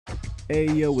Hey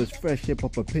yo, it's Fresh Hip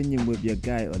Hop Opinion with your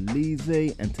guy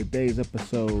Alize, and today's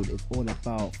episode is all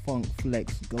about Funk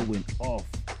Flex going off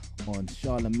on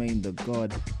Charlamagne the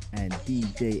God and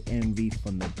DJ Envy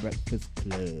from the Breakfast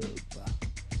Club.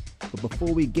 But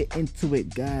before we get into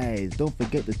it, guys, don't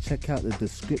forget to check out the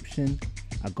description.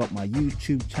 I got my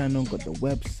YouTube channel, got the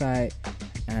website,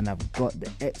 and I've got the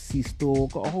Etsy store,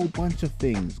 got a whole bunch of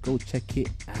things. Go check it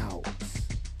out.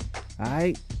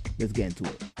 Alright, let's get into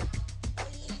it.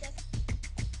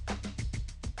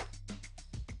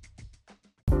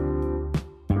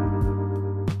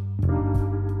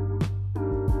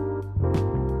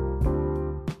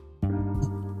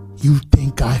 You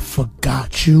think I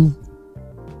forgot you?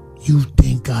 You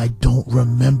think I don't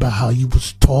remember how you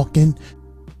was talking?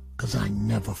 'Cause I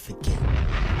never forget.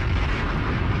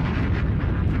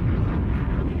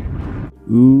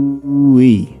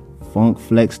 Ooh-wee, Funk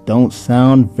Flex don't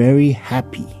sound very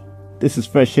happy. This is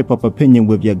Fresh Hip Hop Opinion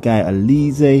with your guy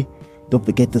Alize. Don't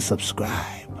forget to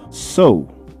subscribe. So,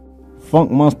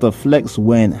 Funk Monster Flex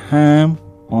went ham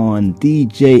on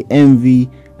DJ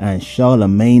Envy and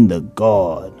Charlamagne the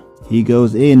God. He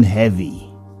goes in heavy.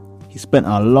 He spent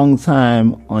a long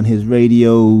time on his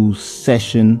radio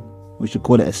session, we should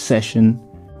call it a session,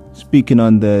 speaking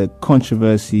on the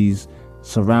controversies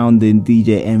surrounding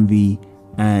DJ Envy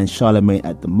and Charlamagne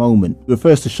at the moment. He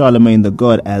refers to Charlamagne the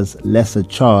God as lesser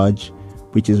charge,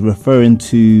 which is referring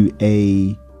to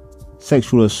a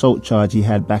sexual assault charge he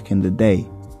had back in the day,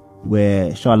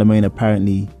 where Charlamagne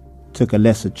apparently took a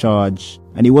lesser charge,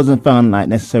 and he wasn't found like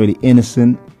necessarily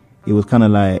innocent. It was kind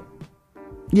of like,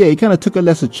 yeah, he kind of took a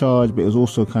lesser charge, but it was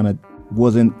also kind of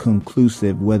wasn't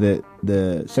conclusive whether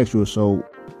the sexual assault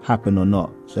happened or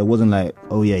not. So it wasn't like,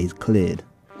 oh yeah, he's cleared,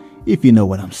 if you know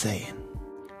what I'm saying.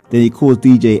 Then he calls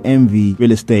DJ Envy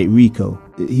Real Estate Rico.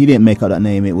 He didn't make up that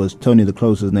name. It was Tony the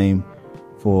Closer's name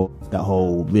for that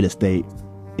whole real estate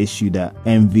issue that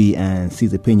Envy and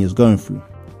Caesar Pena is going through.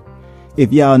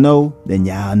 If y'all know, then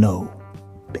y'all know.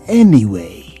 But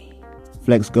anyway,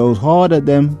 Flex goes hard at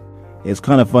them. It's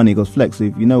kind of funny because Flex,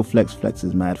 if you know Flex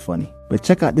is mad funny. But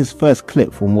check out this first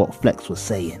clip from what Flex was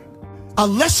saying. A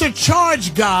lesser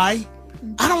charge guy,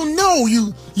 I don't know,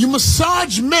 you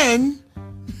massage men,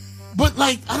 but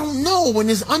like, I don't know, when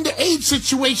there's underage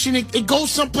situation, it goes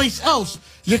someplace else.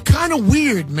 You're kind of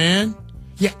weird, man.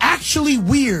 You're actually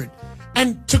weird.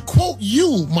 And to quote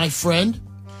you, my friend,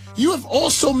 you have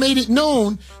also made it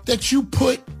known that you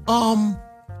put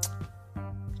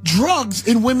drugs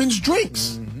in women's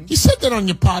drinks. You said that on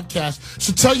your podcast.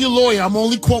 So tell your lawyer I'm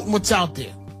only quoting what's out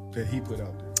there. That he put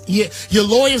out there. Yeah, your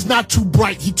lawyer's not too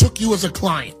bright. He took you as a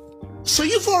client. So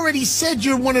you've already said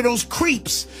you're one of those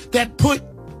creeps that put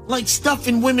like stuff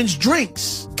in women's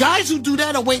drinks. Guys who do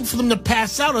that are waiting for them to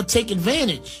pass out or take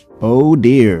advantage. Oh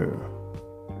dear.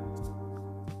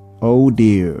 Oh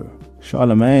dear.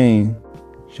 Charlamagne.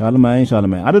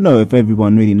 I don't know if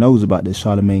everyone really knows about this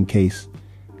Charlamagne case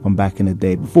from back in the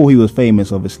day, before he was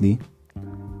famous, obviously.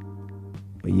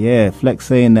 But yeah, Flex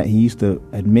saying that he used to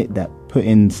admit that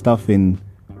putting stuff in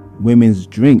women's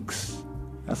drinks,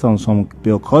 that sounds some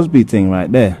Bill Cosby thing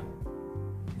right there.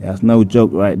 Yeah, that's no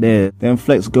joke right there. Then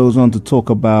Flex goes on to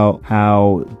talk about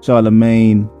how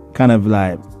Charlamagne kind of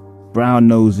like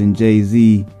brown-nosing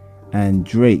Jay-Z and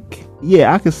Drake.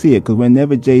 Yeah, I could see it, because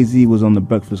whenever Jay-Z was on the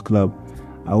Breakfast Club,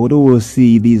 I would always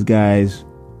see these guys,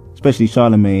 especially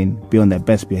Charlamagne, be on their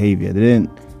best behavior. They didn't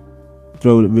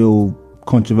throw the real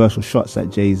controversial shots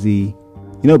at Jay-Z.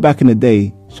 You know, back in the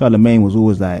day, Charlamagne was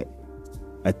always like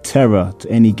a terror to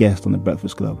any guest on the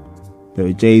Breakfast Club. But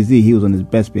with Jay-Z, he was on his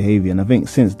best behavior, and I think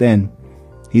since then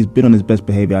he's been on his best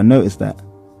behavior. I noticed that.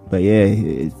 But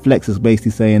yeah, Flex is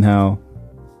basically saying how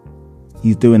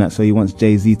he's doing that so he wants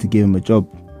Jay-Z to give him a job.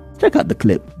 Check out the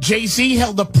clip. Jay-Z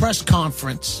held a press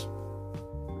conference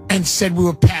and said we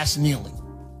were past kneeling,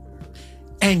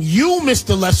 and you,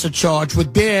 Mr. Lesser Charge, were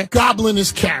there gobbling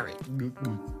his carrot.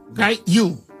 Right?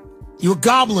 You were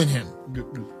gobbling him.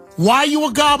 Why you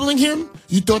were gobbling him?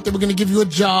 You thought they were going to give you a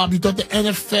job. You thought the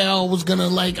NFL was going to,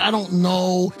 like, I don't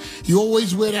know. You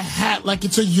always wear the hat like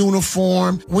it's a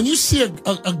uniform. When you see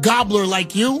a gobbler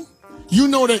like you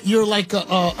know that you're like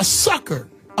a sucker,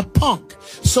 a punk.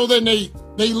 So then they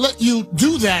let you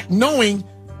do that, knowing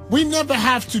we never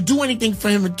have to do anything for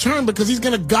him in return because he's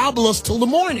going to gobble us till the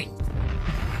morning.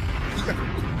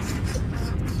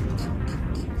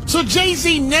 So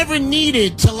Jay-Z never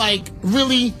needed to like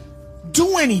really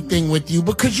do anything with you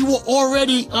because you were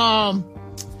already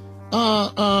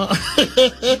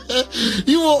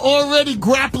you were already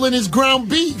grappling his ground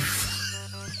beef.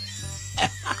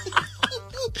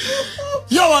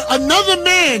 Yo, another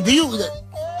man. I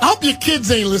hope your kids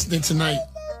ain't listening tonight.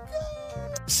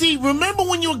 See, remember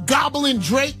when you were gobbling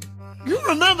Drake? You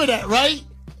remember that, right?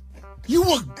 You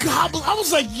were gobbling. I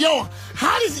was like, yo,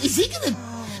 is he gonna,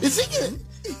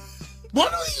 why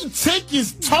don't you take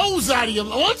his toes out of your,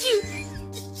 why don't you?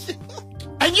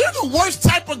 And you're the worst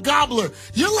type of gobbler.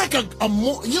 You're like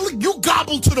you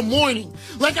gobble to the morning.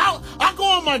 Like I go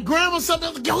on my grandma or something,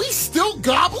 I'm like, yo, he's still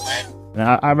gobbling?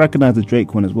 I recognize the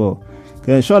Drake one as well.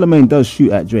 Because Charlamagne does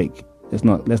shoot at Drake. Let's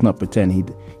not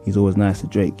pretend he's always nice to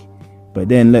Drake. But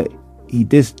then look, he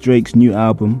dissed Drake's new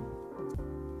album.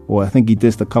 Or I think he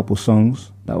dissed a couple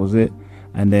songs. That was it.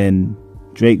 And then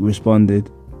Drake responded,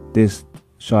 dissed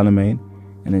Charlamagne.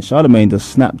 And then Charlamagne just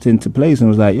snapped into place and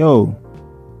was like, yo,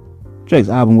 Drake's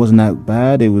album wasn't that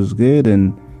bad, it was good.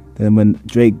 And then when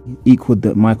Drake equaled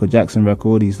the Michael Jackson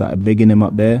record, he started bigging him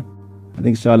up there. I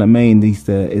think Charlamagne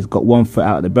has got one foot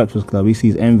out of the Breakfast Club. He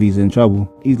sees Envy's in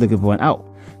trouble. He's looking for an out.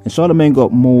 And Charlamagne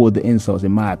got more of the insults,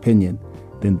 in my opinion,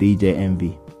 than DJ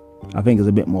Envy. I think it's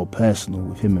a bit more personal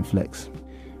with him and Flex.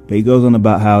 But he goes on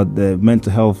about how the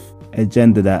mental health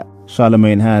agenda that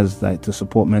Charlamagne has, like to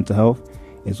support mental health,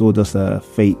 is all just a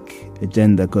fake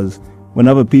agenda, because when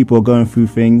other people are going through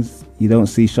things, you don't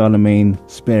see Charlamagne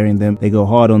sparing them. They go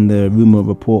hard on the rumor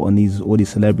report on all these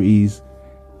celebrities.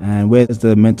 And where's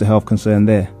the mental health concern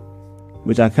there?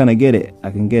 Which I kind of get it.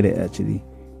 I can get it, actually.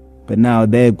 But now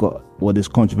they've got all this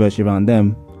controversy around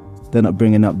them. They're not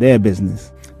bringing up their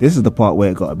business. This is the part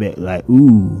where it got a bit like,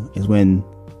 ooh, is when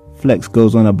Flex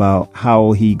goes on about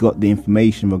how he got the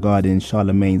information regarding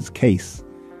Charlamagne's case,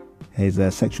 his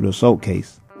sexual assault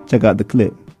case. Check out the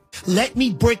clip. Let me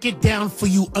break it down for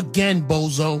you again,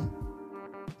 bozo.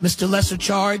 Mr. Lesser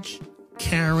Charge,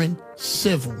 Karen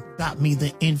Civil got me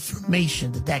the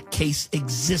information that case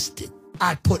existed.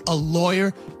 I put a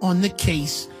lawyer on the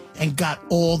case and got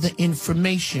all the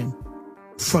information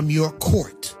from your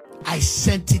court. I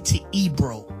sent it to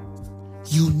Ebro.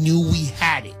 You knew we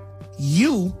had it.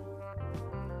 You,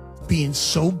 being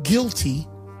so guilty,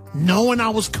 knowing I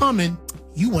was coming,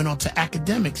 you went on to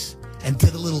academics and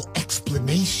did a little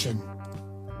explanation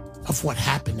of what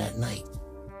happened that night.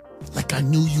 Like I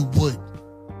knew you would.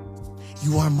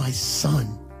 You are my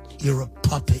son. You're a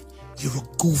puppet. You're a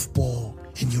goofball.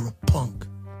 And you're a punk.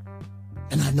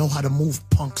 And I know how to move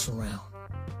punks around.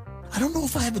 I don't know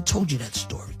if I ever told you that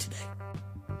story today.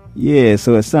 Yeah,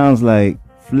 so it sounds like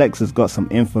Flex has got some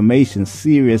information,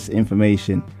 serious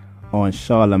information, on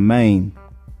Charlamagne,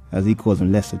 as he calls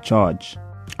him, Lesser Charge.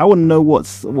 I want to know what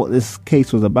this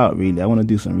case was about, really. I want to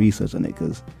do some research on it,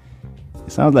 because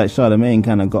it sounds like Charlamagne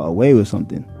kind of got away with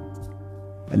something,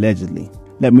 allegedly.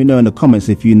 Let me know in the comments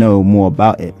if you know more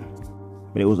about it.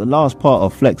 But it was the last part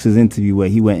of Flex's interview where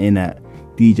he went in at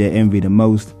DJ Envy the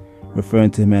most,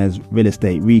 referring to him as Real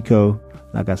Estate Rico,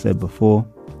 like I said before.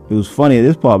 It was funny.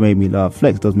 This part made me laugh.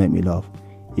 Flex does make me laugh.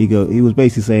 He was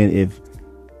basically saying if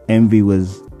Envy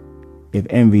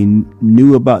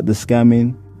knew about the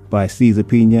scamming by Cesar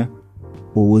Pina,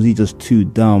 or was he just too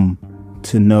dumb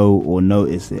to know or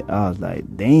notice it? I was like,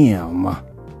 damn,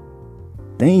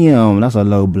 that's a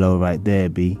low blow right there,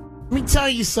 B. Let me tell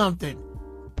you something.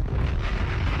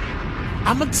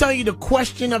 I'm gonna tell you the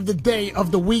question of the day,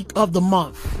 of the week, of the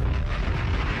month.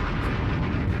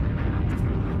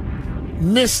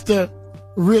 Mr.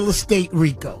 Real Estate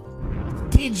Rico,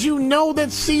 did you know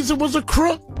that Caesar was a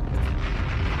crook?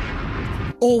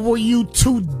 Or were you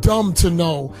too dumb to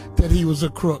know that he was a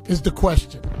crook, is the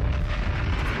question.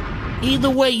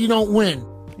 Either way, you don't win.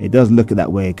 It does look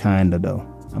that way, kinda, though.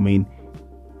 I mean,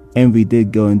 Envy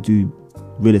did go and do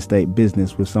real estate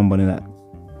business with somebody that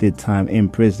did time in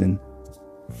prison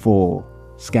for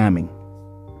scamming.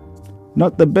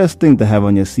 Not the best thing to have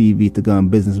on your CV to go in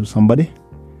business with somebody.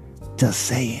 Just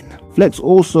saying. Flex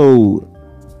also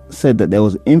said that there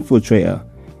was an infiltrator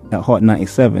at Hot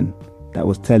 97 that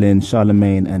was telling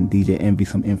Charlamagne and DJ Envy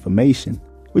some information,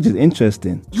 which is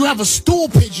interesting. You have a stool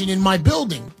pigeon in my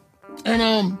building,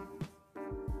 and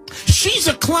she's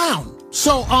a clown.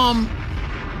 So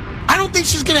I don't think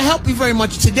she's gonna help you very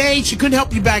much today. She couldn't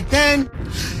help you back then.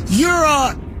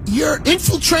 Your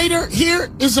infiltrator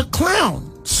here is a clown.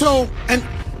 So, and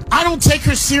I don't take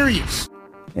her serious.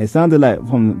 It sounded like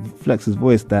from Flex's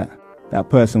voice that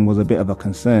person was a bit of a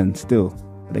concern still.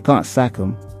 They can't sack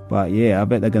him, but yeah, I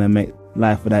bet they're gonna make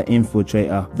life for that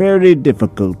infiltrator very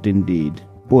difficult indeed.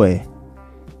 Boy,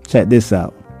 check this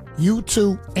out. You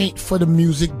two ain't for the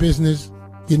music business.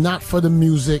 You're not for the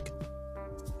music.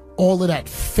 All of that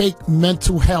fake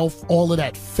mental health, all of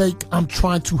that fake, I'm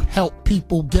trying to help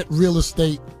people get real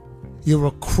estate. You're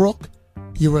a crook,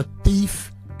 you're a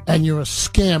thief, and you're a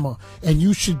scammer. And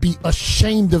you should be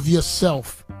ashamed of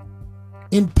yourself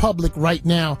in public right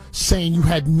now, saying you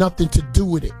had nothing to do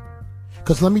with it.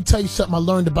 Because let me tell you something I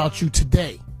learned about you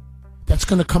today that's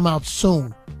going to come out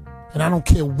soon. And I don't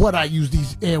care what I use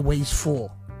these airways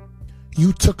for.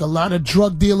 You took a lot of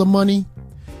drug dealer money,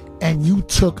 and you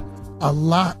took a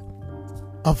lot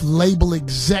of label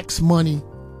execs money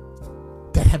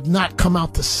that have not come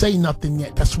out to say nothing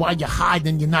yet. That's why you're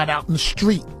hiding, you're not out in the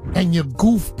street. And your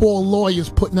goofball lawyers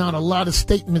putting out a lot of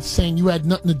statements saying you had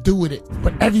nothing to do with it.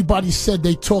 But everybody said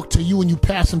they talked to you and you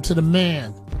passed them to the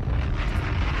man.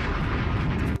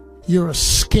 You're a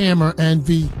scammer,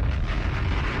 Envy.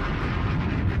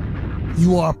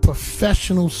 You are a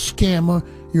professional scammer.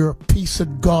 You're a piece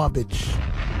of garbage.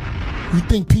 You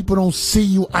think people don't see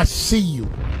you? I see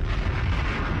you.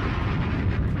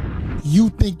 You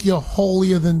think you're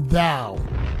holier than thou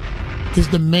is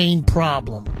the main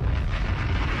problem.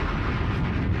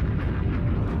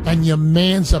 And your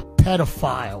man's a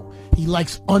pedophile. He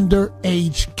likes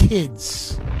underage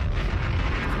kids.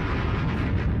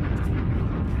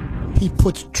 He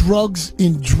puts drugs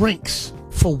in drinks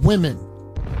for women.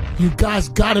 You guys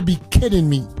gotta be kidding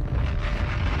me.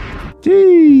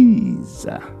 Jeez.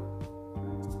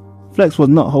 Flex was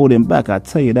not holding back, I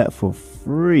tell you that for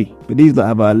free. But these lot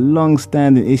have a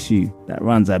long-standing issue that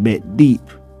runs a bit deep.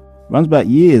 Runs back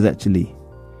years, actually.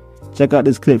 Check out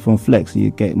this clip from Flex so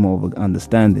you get more of an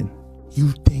understanding.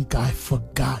 You think I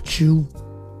forgot you?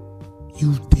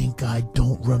 You think I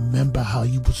don't remember how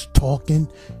you was talking?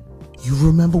 You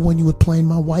remember when you were playing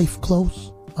my wife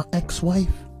close? My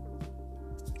ex-wife?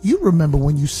 You remember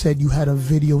when you said you had a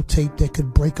videotape that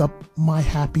could break up my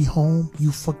happy home?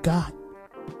 You forgot.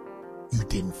 You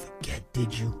didn't forget,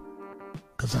 did you?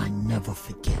 'Cause I never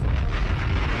forget.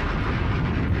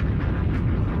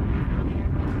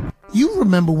 You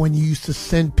remember when you used to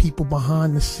send people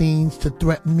behind the scenes to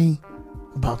threaten me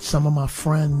about some of my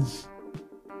friends,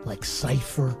 like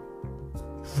Cypher?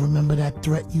 You remember that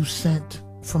threat you sent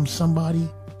from somebody?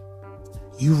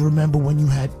 You remember when you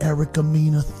had Erica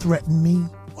Mena threaten me?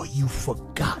 Or you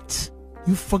forgot?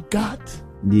 You forgot?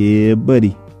 Yeah,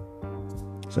 buddy.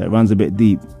 So it runs a bit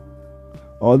deep.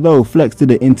 Although Flex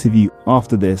did an interview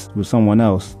after this with someone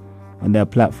else on their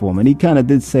platform, and he kind of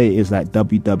did say it's like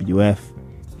WWF.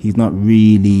 He's not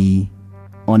really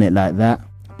on it like that.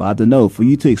 But I don't know, for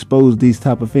you to expose these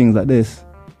type of things like this,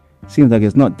 seems like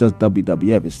it's not just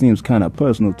WWF. It seems kind of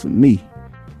personal to me.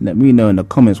 Let me know in the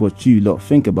comments what you lot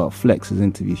think about Flex's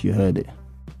interview if you heard it.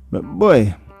 But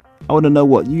boy, I want to know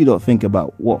what you lot think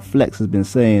about what Flex has been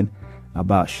saying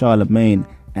about Charlamagne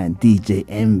and DJ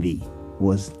Envy.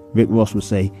 Or as Rick Ross would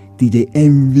say, DJ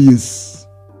Envious.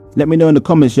 Let me know in the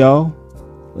comments, y'all.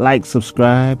 Like,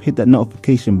 subscribe, hit that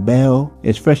notification bell.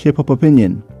 It's Fresh Hip Hop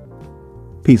Opinion.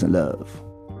 Peace and love.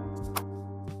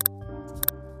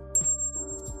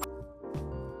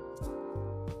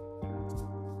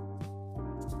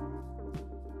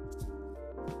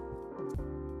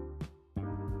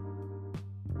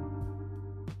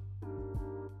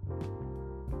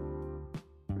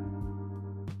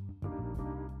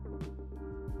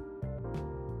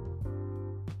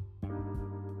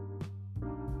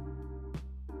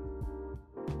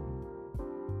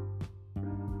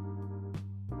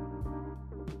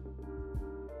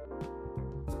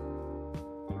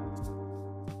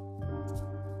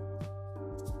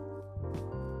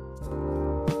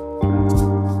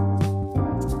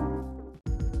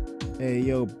 Hey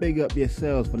yo, big up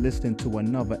yourselves for listening to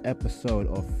another episode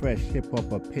of Fresh Hip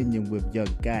Hop Opinion with your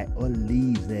guy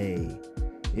Olize.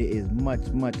 It is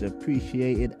much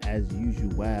appreciated as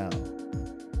usual.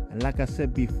 And like I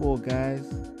said before, guys,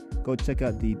 go check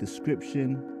out the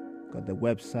description. Got the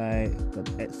website, got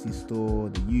the Etsy store,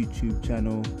 the YouTube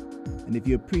channel. And if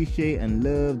you appreciate and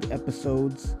love the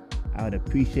episodes, I would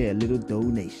appreciate a little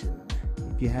donation.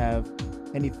 If you have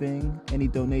anything, any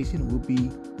donation will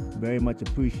be very much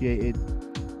appreciated.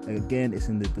 Again, it's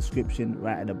in the description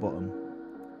right at the bottom.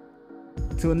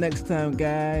 Till next time,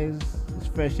 guys, it's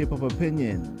Fresh Hip Hop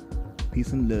Opinion.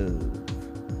 Peace and love.